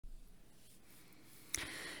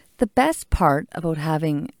the best part about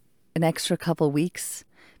having an extra couple weeks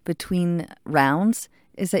between rounds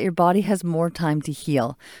is that your body has more time to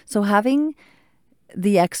heal. So having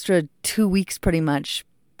the extra 2 weeks pretty much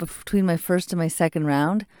between my first and my second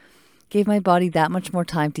round gave my body that much more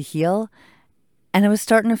time to heal. And I was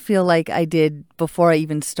starting to feel like I did before I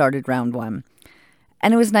even started round one.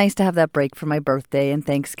 And it was nice to have that break for my birthday and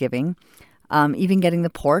Thanksgiving. Even getting the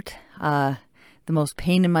port, the most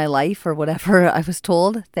pain in my life or whatever I was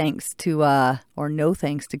told, thanks to, or no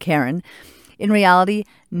thanks to Karen. In reality,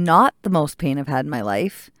 not the most pain I've had in my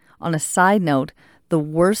life. On a side note, the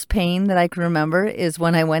worst pain that I can remember is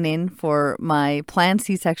when I went in for my planned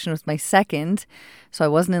C-section with my second. So I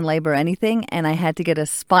wasn't in labor or anything, and I had to get a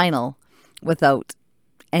spinal without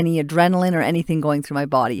any adrenaline or anything going through my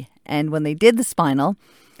body. And when they did the spinal,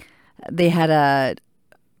 they had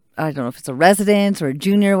I don't know if it's a resident or a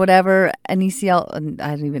junior or whatever, anesthesiologist,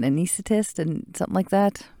 I don't even anesthetist and something like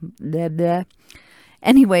that. Blah, blah.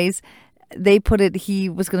 Anyways, they put it, he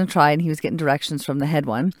was going to try and he was getting directions from the head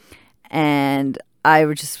one. And I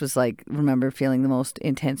just was like, remember feeling the most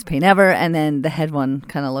intense pain ever. And then the head one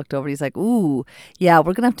kind of looked over. He's like, ooh, yeah,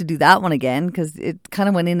 we're going to have to do that one again because it kind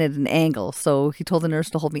of went in at an angle. So he told the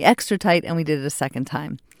nurse to hold me extra tight and we did it a second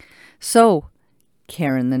time. So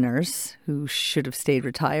Karen, the nurse, who should have stayed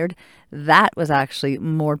retired, that was actually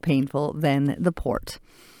more painful than the port.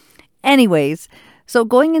 Anyways, so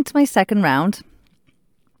going into my second round,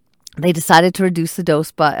 they decided to reduce the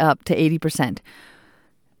dose up to 80%.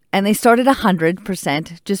 And they started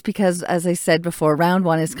 100% just because, as I said before, round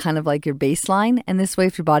one is kind of like your baseline. And this way,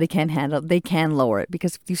 if your body can't handle it, they can lower it.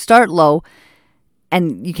 Because if you start low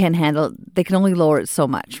and you can't handle it, they can only lower it so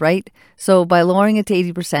much, right? So by lowering it to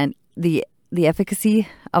 80%, the efficacy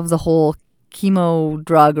of the whole chemo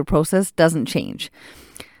drug or process doesn't change.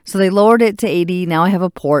 So they lowered it to 80. Now I have a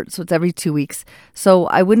port, so it's every 2 weeks. So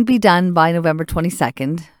I wouldn't be done by November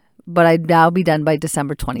 22nd. But I'd now be done by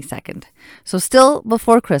December 22nd. So still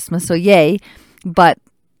before Christmas, so yay, but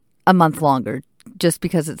a month longer just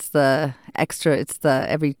because it's the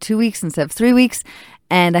every 2 weeks instead of 3 weeks,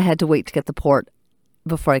 and I had to wait to get the port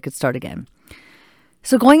before I could start again.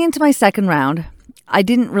 So going into my second round, I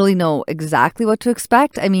didn't really know exactly what to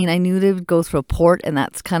expect. I mean, I knew they would go through a port, and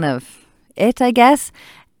that's kind of it, I guess.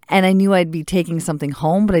 And I knew I'd be taking something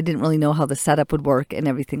home, but I didn't really know how the setup would work and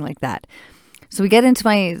everything like that. So we get into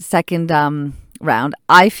my second round.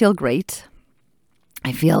 I feel great.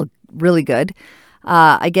 I feel really good.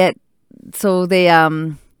 They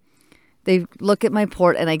look at my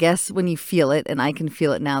port, and I guess when you feel it, and I can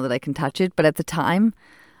feel it now that I can touch it, but at the time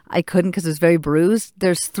I couldn't because it was very bruised.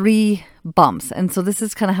 There's 3 bumps, and so this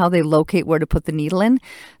is kind of how they locate where to put the needle in.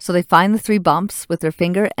 So they find the 3 bumps with their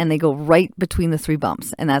finger, and they go right between the 3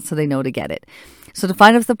 bumps, and that's how they know to get it. So to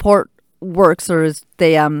find if the port works, or is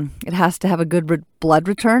it has to have a good blood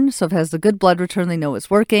return. So if it has a good blood return, they know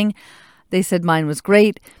it's working. They said mine was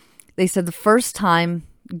great. They said the first time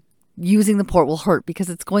using the port will hurt because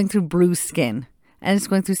it's going through bruised skin, and it's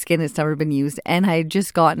going through skin that's never been used, and I had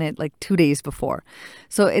just gotten it like 2 days before.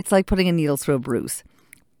 So it's like putting a needle through a bruise,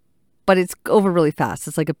 but it's over really fast.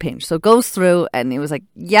 It's like a pinch. So it goes through, and it was like,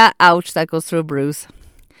 yeah, ouch, that goes through a bruise.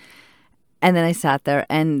 And then I sat there,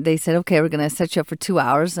 and they said, okay, we're going to set you up for 2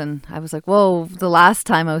 hours. And I was like, whoa, the last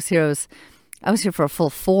time I was here, I was here for a full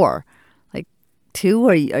 4. Like, 2?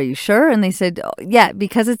 Are you sure? And they said, oh, yeah,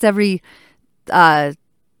 because it's every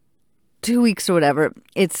 2 weeks or whatever,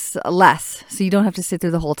 it's less. So you don't have to sit through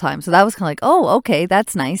the whole time. So that was kind of like, oh, okay,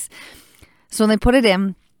 that's nice. So when they put it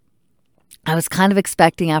in, I was kind of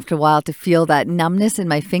expecting after a while to feel that numbness in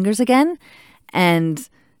my fingers again. And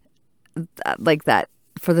like that.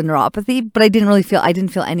 For the neuropathy, but I didn't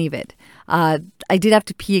feel any of it. I did have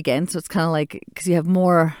to pee again, so it's kind of like, because you have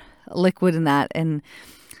more liquid in that and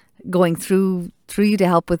going through you to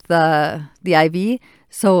help with the IV.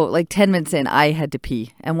 So like 10 minutes in, I had to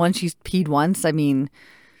pee. And once you peed once, I mean,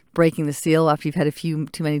 breaking the seal after you've had a few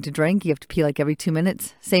too many to drink, you have to pee like every 2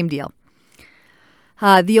 minutes. Same deal.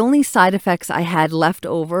 The only side effects I had left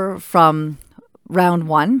over from round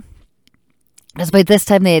one, as by this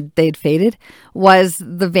time they had faded, was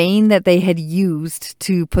the vein that they had used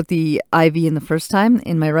to put the IV in the first time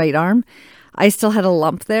in my right arm. I still had a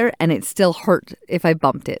lump there, and it still hurt if I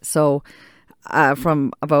bumped it. So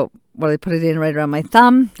from about where I put it in right around my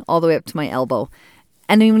thumb all the way up to my elbow.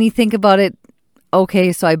 And then when you think about it,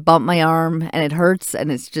 okay, so I bump my arm and it hurts,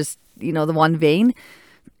 and it's just, the one vein.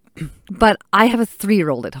 But I have a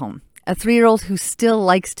 3-year-old at home, a 3-year-old who still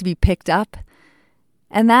likes to be picked up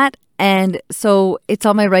and so it's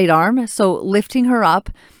on my right arm. So lifting her up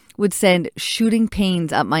would send shooting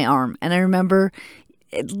pains up my arm. And I remember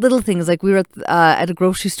little things like we were at a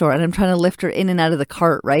grocery store and I'm trying to lift her in and out of the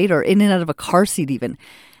cart, right? Or in and out of a car seat even.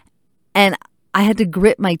 And I had to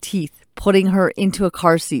grit my teeth putting her into a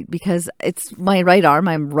car seat because it's my right arm.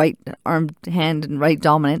 I'm right arm hand and right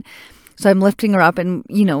dominant. So I'm lifting her up and,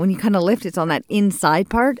 you know, when you kind of lift, it's on that inside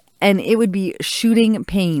part and it would be shooting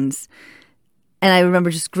pains. And I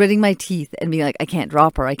remember just gritting my teeth and being like, I can't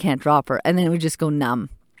drop her. And then it would just go numb.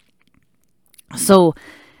 So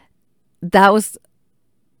that was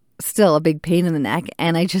still a big pain in the neck.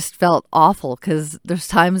 And I just felt awful because there's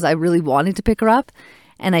times I really wanted to pick her up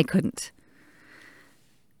and I couldn't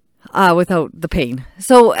without the pain.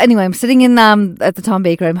 So anyway, I'm sitting in at the Tom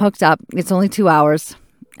Baker. I'm hooked up. It's only 2 hours.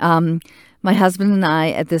 My husband and I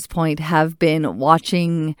at this point have been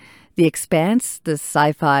watching The Expanse, the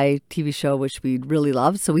sci-fi TV show, which we really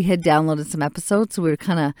love. So we had downloaded some episodes. So we were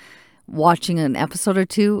kind of watching an episode or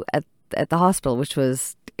two at the hospital, which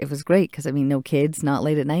was great because, I mean, no kids, not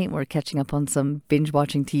late at night. We're catching up on some binge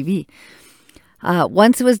watching TV.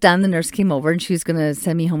 Once it was done, the nurse came over and she was going to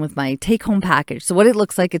send me home with my take-home package. So what it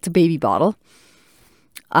looks like, it's a baby bottle.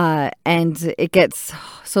 And it gets,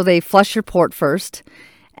 so they flush your port first.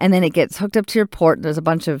 And then it gets hooked up to your port. There's a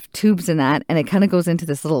bunch of tubes in that. And it kind of goes into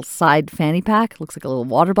this little side fanny pack. It looks like a little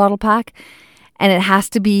water bottle pack. And it has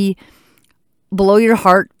to be below your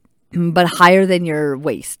heart, but higher than your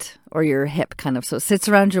waist or your hip kind of. So it sits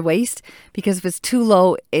around your waist because if it's too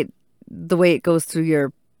low, the way it goes through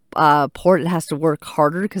your port, it has to work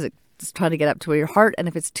harder because it's trying to get up to where your heart. And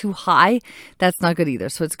if it's too high, that's not good either.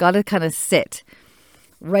 So it's got to kind of sit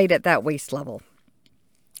right at that waist level.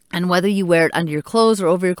 And whether you wear it under your clothes or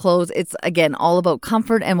over your clothes, it's, again, all about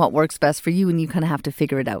comfort and what works best for you, and you kind of have to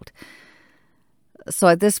figure it out. So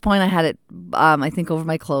at this point, I had it, I think, over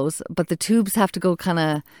my clothes, but the tubes have to go kind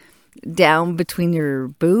of down between your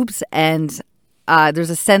boobs, and there's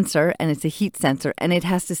a sensor, and it's a heat sensor, and it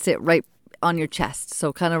has to sit right on your chest.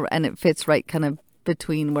 So kind of, and it fits right kind of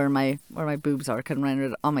between where my boobs are, kind of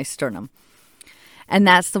right on my sternum. And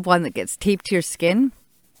that's the one that gets taped to your skin,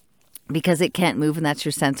 because it can't move, and that's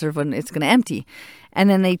your sensor when it's going to empty. And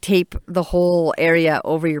then they tape the whole area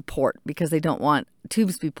over your port because they don't want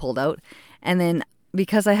tubes to be pulled out. And then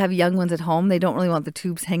because I have young ones at home, they don't really want the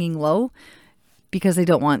tubes hanging low because they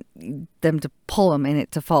don't want them to pull them and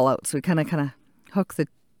it to fall out. So we kind of hook the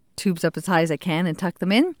tubes up as high as I can and tuck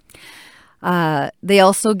them in. They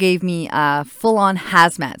also gave me a full-on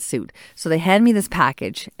hazmat suit. So they hand me this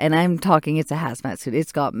package, and I'm talking, it's a hazmat suit.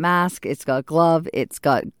 It's got mask, it's got glove, it's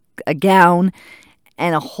got a gown,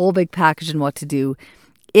 and a whole big package on what to do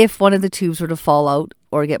if one of the tubes were to fall out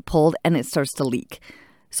or get pulled and it starts to leak.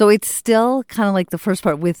 So it's still kind of like the first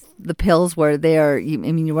part with the pills where you're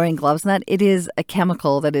wearing gloves and that. It is a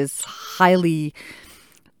chemical that is highly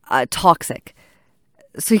toxic.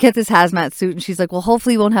 So you get this hazmat suit and she's like, well,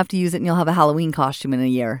 hopefully you won't have to use it and you'll have a Halloween costume in a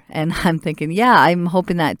year. And I'm thinking, yeah, I'm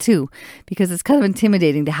hoping that too, because it's kind of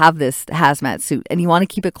intimidating to have this hazmat suit and you want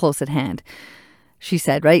to keep it close at hand. She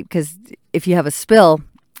said, right? Because if you have a spill,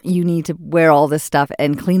 you need to wear all this stuff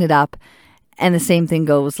and clean it up. And the same thing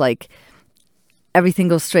goes, like, everything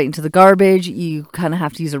goes straight into the garbage. You kind of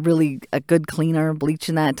have to use a good cleaner, bleach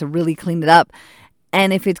in that to really clean it up.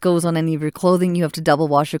 And if it goes on any of your clothing, you have to double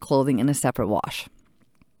wash your clothing in a separate wash.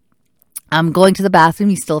 Going to the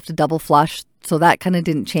bathroom, you still have to double flush. So that kind of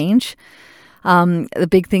didn't change. The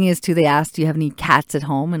big thing is, too, they asked, do you have any cats at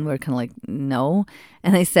home? And we're kind of like, no.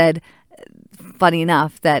 And they said, funny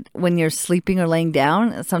enough, that when you're sleeping or laying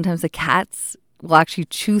down, sometimes the cats will actually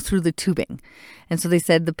chew through the tubing. And so they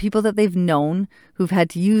said the people that they've known who've had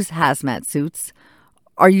to use hazmat suits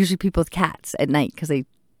are usually people with cats at night because they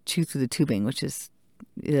chew through the tubing, which is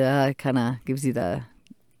kind of gives you the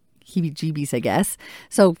heebie-jeebies, I guess.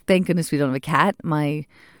 So thank goodness we don't have a cat. My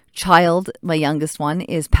child, my youngest one,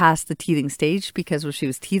 is past the teething stage because when she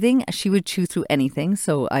was teething, she would chew through anything.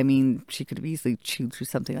 So, I mean, she could have easily chewed through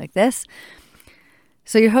something like this.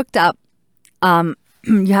 So you're hooked up.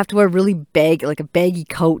 You have to wear really like a baggy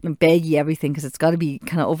coat and baggy everything because it's got to be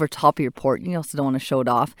kind of over top of your port. You also don't want to show it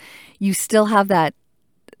off. You still have that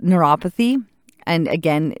neuropathy. And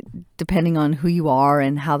again, depending on who you are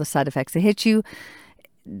and how the side effects that hit you,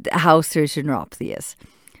 how serious your neuropathy is.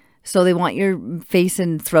 So they want your face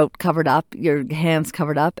and throat covered up, your hands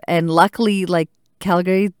covered up. And luckily, like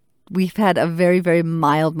Calgary, we've had a very, very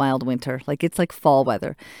mild winter. Like it's like fall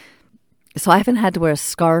weather. So I haven't had to wear a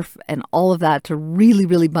scarf and all of that to really,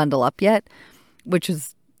 really bundle up yet, which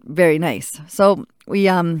is very nice. So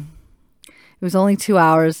it was only 2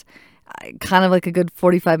 hours, kind of like a good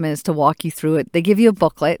 45 minutes to walk you through it. They give you a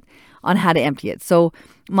booklet on how to empty it. So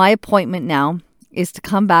my appointment now is to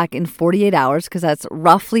come back in 48 hours because that's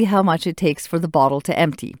roughly how much it takes for the bottle to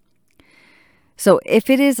empty. So if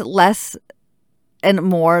it is less and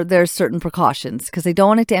more, there's certain precautions because they don't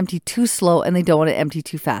want it to empty too slow and they don't want it to empty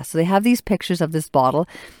too fast. So they have these pictures of this bottle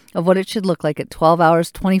of what it should look like at 12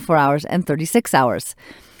 hours, 24 hours, and 36 hours.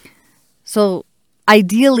 So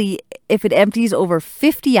ideally, if it empties over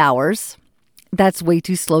 50 hours, that's way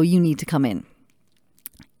too slow. You need to come in.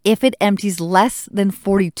 If it empties less than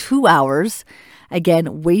 42 hours,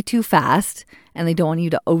 again, way too fast, and they don't want you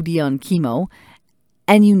to OD on chemo,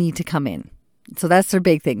 and you need to come in. So that's their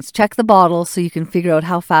big things. Check the bottle so you can figure out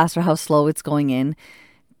how fast or how slow it's going in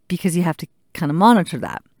because you have to kind of monitor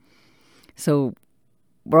that. So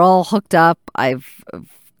we're all hooked up. I've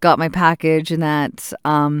got my package and that.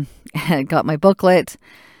 I got my booklet.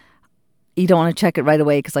 You don't want to check it right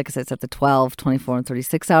away because, like I said, it's at the 12, 24, and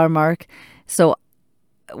 36 hour mark. So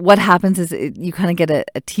what happens is you kind of get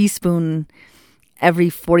a teaspoon every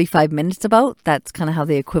 45 minutes about. That's kind of how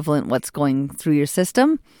they equivalent what's going through your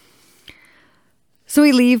system. So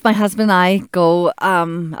we leave, my husband and I go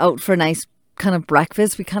out for a nice kind of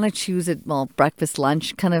breakfast. We kind of choose it, breakfast,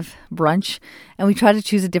 lunch, kind of brunch. And we try to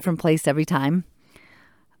choose a different place every time.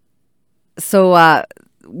 So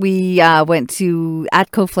we went to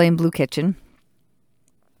Atco Flame Blue Kitchen.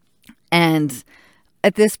 And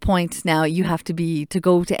at this point now, you have to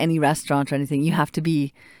go to any restaurant or anything, you have to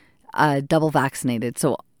be double vaccinated.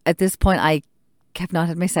 So at this point, I have not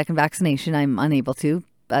had my second vaccination. I'm unable to,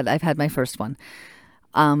 but I've had my first one.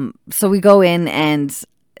 So we go in and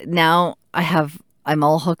now I'm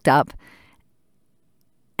all hooked up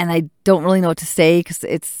and I don't really know what to say because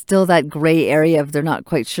it's still that gray area of they're not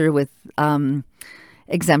quite sure with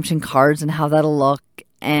exemption cards and how that'll look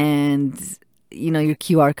and, your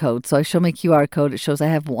QR code. So I show my QR code. It shows I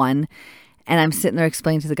have one and I'm sitting there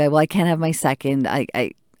explaining to the guy, well, I can't have my second.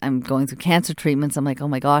 I'm going through cancer treatments. I'm like, oh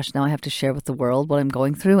my gosh, now I have to share with the world what I'm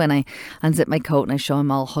going through. And I unzip my coat and I show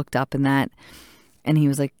him all hooked up in that. And he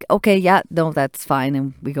was like, okay, yeah, no, that's fine.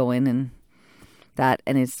 And we go in and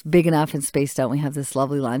it's big enough and spaced out. We have this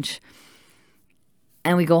lovely lunch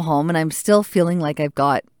and we go home and I'm still feeling like I've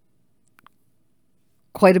got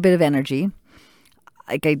quite a bit of energy.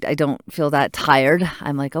 Like I don't feel that tired.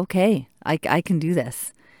 I'm like, okay, I can do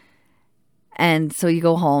this. And so you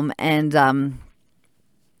go home and,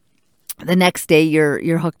 the next day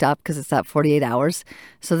you're hooked up because it's that 48 hours.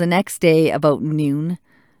 So the next day about noon,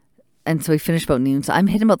 and so we finished about noon. So I'm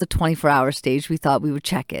hitting about the 24-hour stage. We thought we would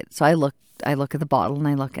check it. So I look at the bottle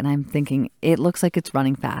and I'm thinking, it looks like it's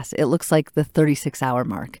running fast. It looks like the 36-hour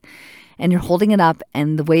mark. And you're holding it up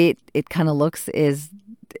and the way it kind of looks is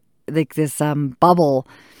like this bubble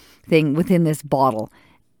thing within this bottle.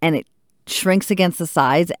 And it shrinks against the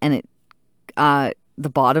sides and it the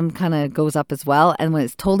bottom kind of goes up as well. And when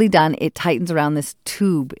it's totally done, it tightens around this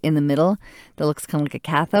tube in the middle that looks kind of like a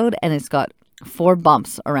cathode. And it's got 4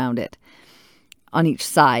 bumps around it on each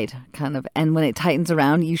side kind of. And when it tightens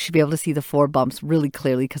around, you should be able to see the 4 bumps really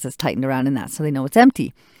clearly because it's tightened around in that. So they know it's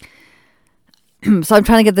empty. So I'm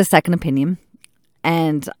trying to get the second opinion.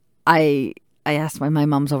 And I asked my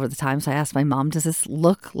mom's over the time. So I asked my mom, does this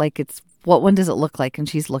look like what one does it look like? And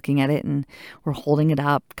she's looking at it and we're holding it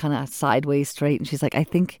up kind of sideways straight. And she's like, I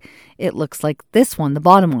think it looks like this one, the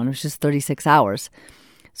bottom one, which is 36 hours.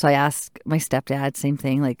 So I asked my stepdad, same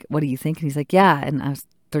thing, like, what do you think? And he's like, yeah. And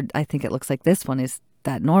I think it looks like this one. Is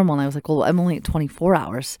that normal? And I was like, well, I'm only at 24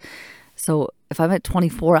 hours. So if I'm at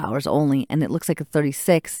 24 hours only and it looks like a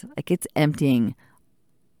 36, like it's emptying,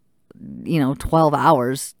 12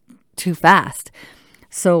 hours too fast.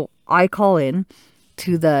 So I call in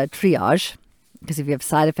to the triage because if you have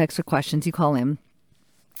side effects or questions, you call in.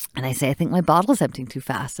 And I say, I think my bottle is emptying too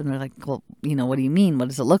fast. And they're like, well, what do you mean? What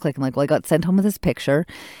does it look like? I'm like, well, I got sent home with this picture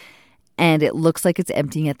and it looks like it's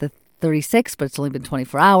emptying at the 36, but it's only been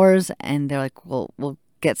 24 hours. And they're like, well, we'll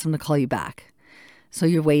get someone to call you back. So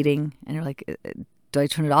you're waiting and you're like, do I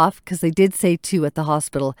turn it off? Because they did say too at the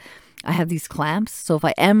hospital, I have these clamps. So if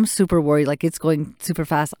I am super worried, like it's going super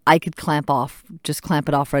fast, I could clamp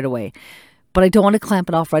it off right away. But I don't want to clamp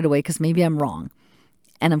it off right away because maybe I'm wrong.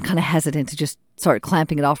 And I'm kind of hesitant to just start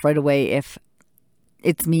clamping it off right away if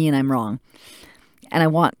it's me and I'm wrong. And I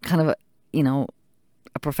want kind of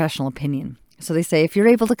a professional opinion. So they say, if you're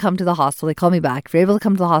able to come to the hospital, they call me back. If you're able to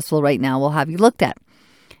come to the hospital right now, we'll have you looked at.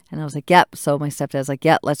 And I was like, yep. So my stepdad's like,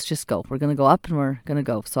 yeah, let's just go. We're going to go up and we're going to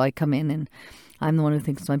go. So I come in and I'm the one who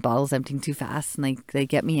thinks my bottle's emptying too fast. And they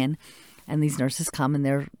get me in and these nurses come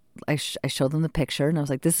and I show them the picture and I was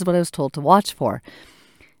like, this is what I was told to watch for.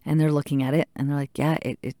 And they're looking at it and they're like, yeah,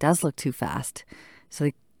 it does look too fast. So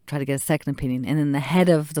they try to get a second opinion. And then the head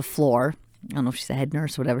of the floor, I don't know if she's a head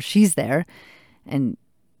nurse or whatever, she's there. And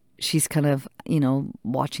she's kind of,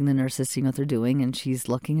 watching the nurses, seeing what they're doing. And she's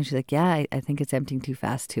looking and she's like, yeah, I think it's emptying too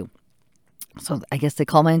fast too. So I guess they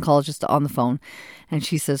call my oncologist on the phone and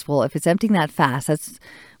she says, well, if it's emptying that fast, that's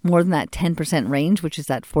more than that 10% range, which is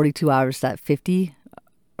that 42 hours, that 50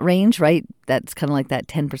 range, right? That's kind of like that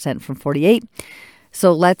 10% from 48.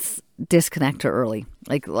 So let's disconnect her early.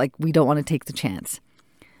 Like we don't want to take the chance.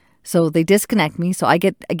 So they disconnect me. So I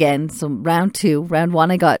get, again, so round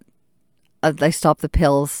 1, I stopped the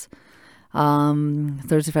pills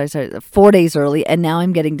Thursday, Friday, Saturday, 4 days early. And now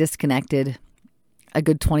I'm getting disconnected a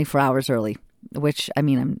good 24 hours early, which, I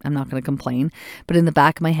mean, I'm not going to complain. But in the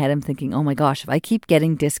back of my head, I'm thinking, oh my gosh, if I keep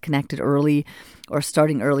getting disconnected early or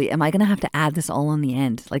starting early, am I going to have to add this all on the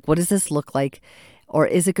end? Like, what does this look like? Or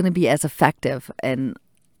is it going to be as effective? And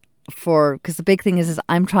because the big thing is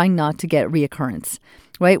I'm trying not to get reoccurrence,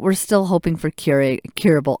 right? We're still hoping for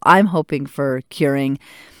curable. I'm hoping for curing.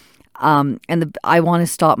 I want to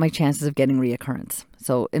stop my chances of getting reoccurrence.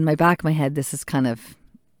 So in my back of my head, this is kind of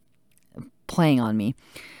playing on me.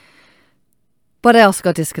 But I also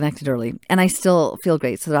got disconnected early and I still feel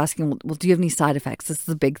great. So they're asking, well, do you have any side effects? This is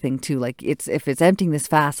a big thing too. Like if it's emptying this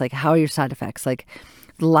fast, like how are your side effects? Like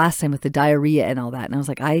the last time with the diarrhea and all that. And I was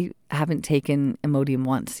like, I haven't taken Imodium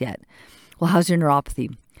once yet. Well, how's your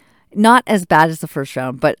neuropathy? Not as bad as the first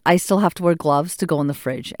round, but I still have to wear gloves to go in the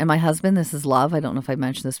fridge. And my husband, this is love, I don't know if I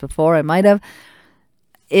mentioned this before, I might have,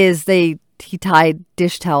 he tied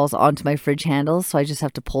dish towels onto my fridge handles, so I just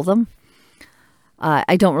have to pull them.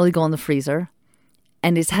 I don't really go in the freezer.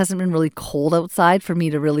 And it hasn't been really cold outside for me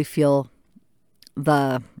to really feel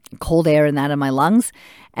the cold air in that in my lungs.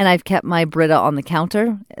 And I've kept my Brita on the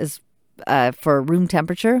counter as for room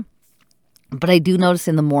temperature. But I do notice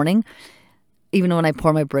in the morning, even when I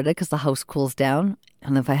pour my Brita, because the house cools down,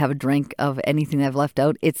 and if I have a drink of anything I've left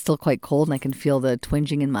out, it's still quite cold and I can feel the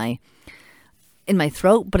twinging in my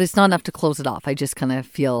throat, but it's not enough to close it off. I just kind of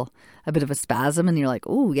feel a bit of a spasm and you're like,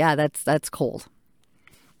 oh yeah, that's cold.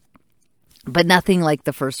 But nothing like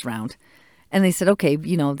the first round. And they said, okay,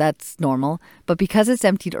 that's normal. But because it's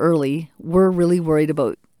emptied early, we're really worried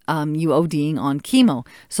about you ODing on chemo.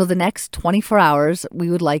 So the next 24 hours, we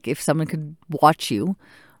would like if someone could watch you.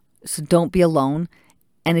 So don't be alone.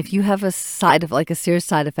 And if you have a serious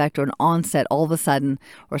side effect or an onset all of a sudden,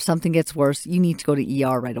 or something gets worse, you need to go to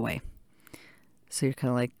ER right away. So you're kind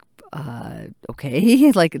of like,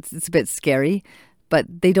 okay, like it's a bit scary, but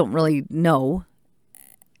they don't really know.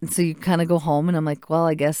 And so you kind of go home and I'm like, well,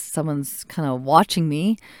 I guess someone's kind of watching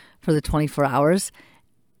me for the 24 hours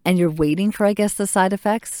and you're waiting for, I guess, the side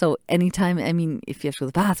effects. So anytime, I mean, if you have to go to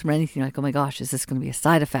the bathroom or anything, you're like, oh my gosh, is this going to be a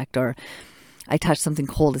side effect? Or I touched something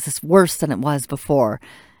cold. Is this worse than it was before?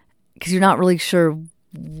 Because you're not really sure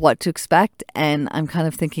what to expect. And I'm kind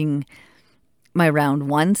of thinking my round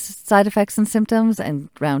 1 side effects and symptoms and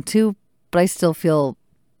round 2, but I still feel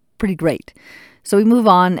pretty great. So we move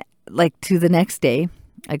on to the next day.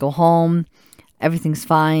 I go home, everything's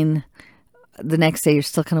fine. The next day, you're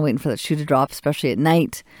still kind of waiting for that shoe to drop, especially at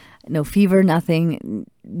night. No fever, nothing,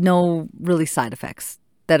 no really side effects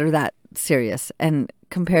that are that serious. And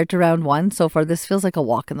compared to round 1, so far, this feels like a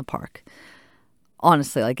walk in the park.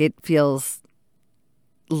 Honestly, it feels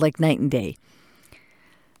like night and day.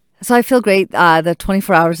 So I feel great. The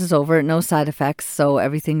 24 hours is over, no side effects, so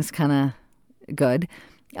everything's kind of good.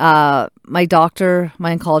 My doctor,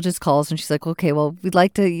 my oncologist calls and she's like, okay, well, we'd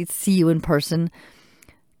like to see you in person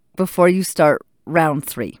before you start round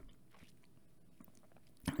 3.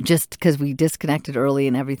 Just because we disconnected early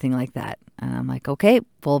and everything like that. And I'm like, okay,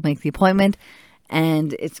 we'll make the appointment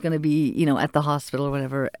and it's going to be, at the hospital or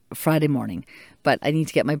whatever, Friday morning. But I need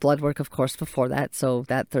to get my blood work, of course, before that. So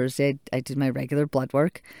that Thursday, I did my regular blood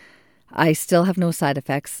work. I still have no side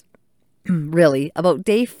effects. Really, about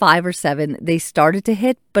day 5 or 7, they started to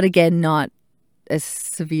hit, but again, not as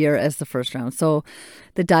severe as the first round. So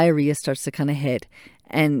the diarrhea starts to kind of hit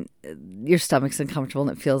and your stomach's uncomfortable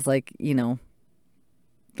and it feels like,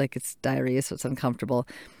 like it's diarrhea, so it's uncomfortable.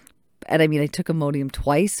 And I mean, I took Imodium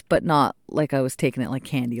twice, but not like I was taking it like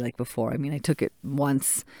candy like before. I mean, I took it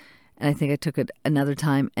once and I think I took it another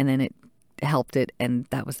time and then it helped it and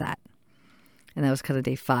that was that. And that was kind of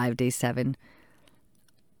day 5, day 7.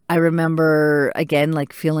 I remember, again,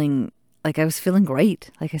 feeling like I was feeling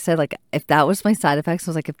great. Like I said, if that was my side effects,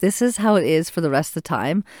 I was like, if this is how it is for the rest of the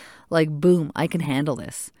time, boom, I can handle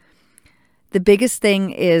this. The biggest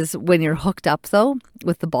thing is when you're hooked up, though,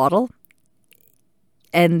 with the bottle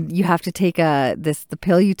and you have to take the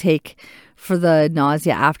pill you take for the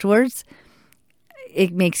nausea afterwards,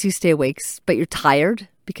 it makes you stay awake, but you're tired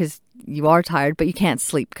because you are tired, but you can't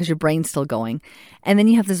sleep because your brain's still going. And then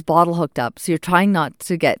you have this bottle hooked up, so you're trying not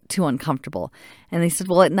to get too uncomfortable. And they said,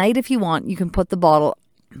 well, at night, if you want, you can put the bottle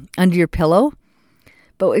under your pillow.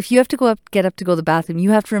 But if you have to get up to go to the bathroom,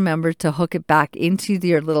 you have to remember to hook it back into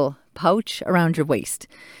your little pouch around your waist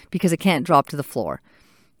because it can't drop to the floor.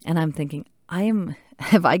 And I'm thinking,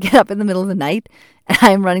 if I get up in the middle of the night and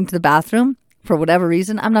I'm running to the bathroom for whatever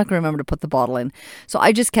reason, I'm not going to remember to put the bottle in. So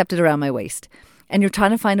I just kept it around my waist. And you're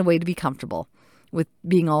trying to find a way to be comfortable with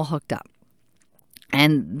being all hooked up.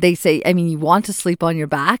 And they say, you want to sleep on your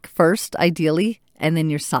back first, ideally, and then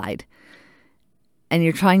your side. And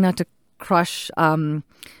you're trying not to crush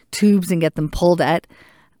tubes and get them pulled at.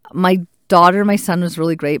 My son was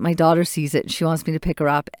really great. My daughter sees it. She wants me to pick her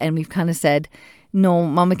up. And we've kind of said, no,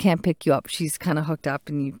 Mama can't pick you up. She's kind of hooked up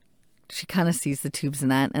and she kind of sees the tubes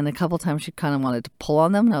and that. And a couple times she kind of wanted to pull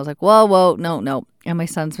on them. And I was like, whoa, no. And my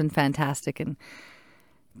son's been fantastic. And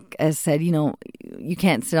as said, you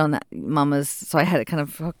can't sit on that Mama's. So I had it kind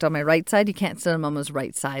of hooked on my right side. You can't sit on Mama's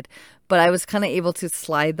right side. But I was kind of able to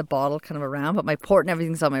slide the bottle kind of around. But my port and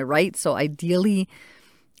everything's on my right. So ideally,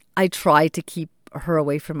 I try to keep her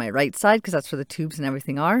away from my right side because that's where the tubes and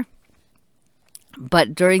everything are.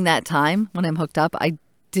 But during that time when I'm hooked up, I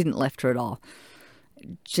didn't lift her at all.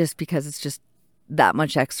 Just because it's just that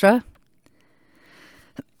much extra.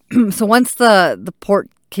 So once the port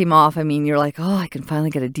came off, you're like, oh, I can finally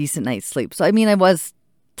get a decent night's sleep. So, I was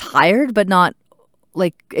tired, but not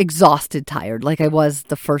like exhausted tired like I was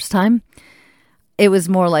the first time. It was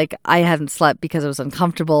more like I hadn't slept because I was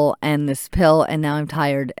uncomfortable and this pill, and now I'm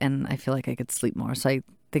tired and I feel like I could sleep more. So I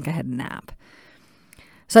think I had a nap.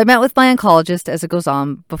 So I met with my oncologist as it goes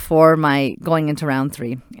on before my going into round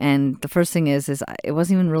 3. And the first thing is it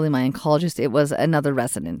wasn't even really my oncologist. It was another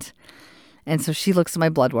resident. And so she looks at my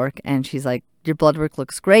blood work and she's like, your blood work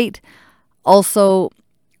looks great. Also,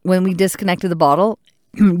 when we disconnected the bottle,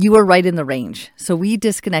 you were right in the range. So we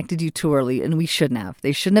disconnected you too early and we shouldn't have.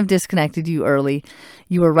 They shouldn't have disconnected you early.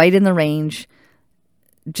 You were right in the range,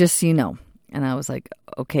 just so you know. And I was like,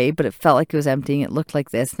 okay, but it felt like it was emptying. It looked like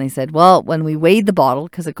this. And they said, well, when we weighed the bottle,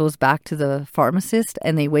 because it goes back to the pharmacist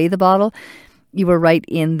and they weigh the bottle, you were right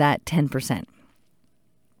in that 10%.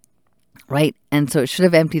 Right? And so it should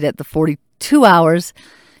have emptied at the 42 hours.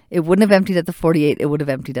 It wouldn't have emptied at the 48. It would have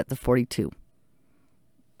emptied at the 42.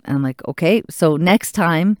 And I'm like, okay, so next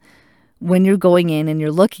time when you're going in and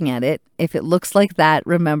you're looking at it, if it looks like that,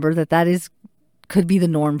 remember that could be the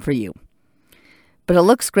norm for you. But it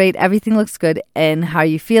looks great. Everything looks good. And how are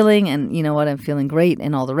you feeling? And you know what? I'm feeling great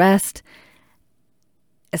and all the rest.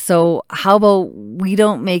 So how about we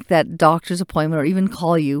don't make that doctor's appointment or even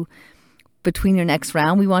call you between your next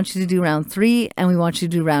round. We want you to do round 3 and we want you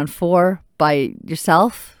to do round 4 by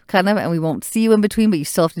yourself, kind of, and we won't see you in between, but you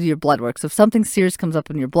still have to do your blood work. So if something serious comes up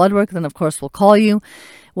in your blood work, then of course we'll call you,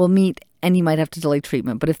 we'll meet, and you might have to delay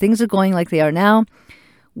treatment. But if things are going like they are now,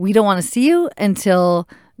 we don't want to see you until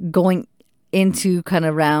going into kind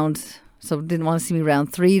of so didn't want to see me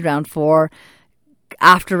round 3, round 4,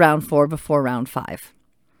 after round 4, before round 5.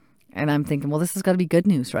 And I'm thinking, well, this has got to be good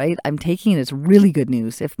news, right? I'm taking it as really good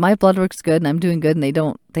news. If my blood work's good and I'm doing good and they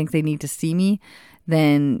don't think they need to see me,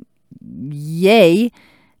 then yay.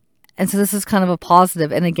 And so this is kind of a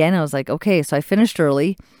positive. And again, I was like, okay, so I finished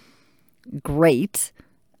early. Great.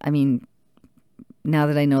 Now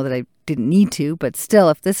that I know that I didn't need to, but still,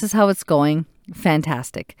 if this is how it's going,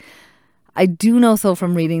 fantastic. I do know, so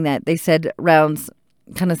from reading that they said rounds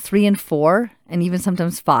kind of 3 and 4, and even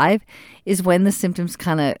sometimes 5, is when the symptoms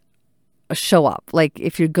kind of show up. Like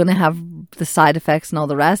if you're going to have the side effects and all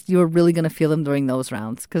the rest, you're really going to feel them during those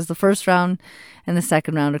rounds. Because the first round and the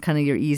second round are kind of your easy.